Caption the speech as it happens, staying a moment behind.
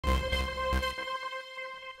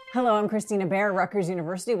Hello, I'm Christina Baer. Rutgers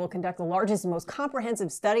University will conduct the largest and most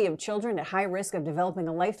comprehensive study of children at high risk of developing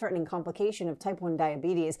a life-threatening complication of type 1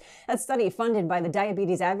 diabetes. That study funded by the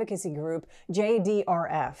diabetes advocacy group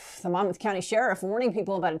JDRF. The Monmouth County Sheriff warning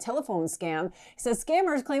people about a telephone scam. He says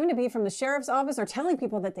scammers claiming to be from the sheriff's office are telling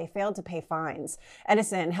people that they failed to pay fines.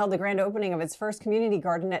 Edison held the grand opening of its first community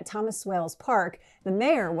garden at Thomas Swales Park. The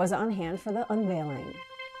mayor was on hand for the unveiling.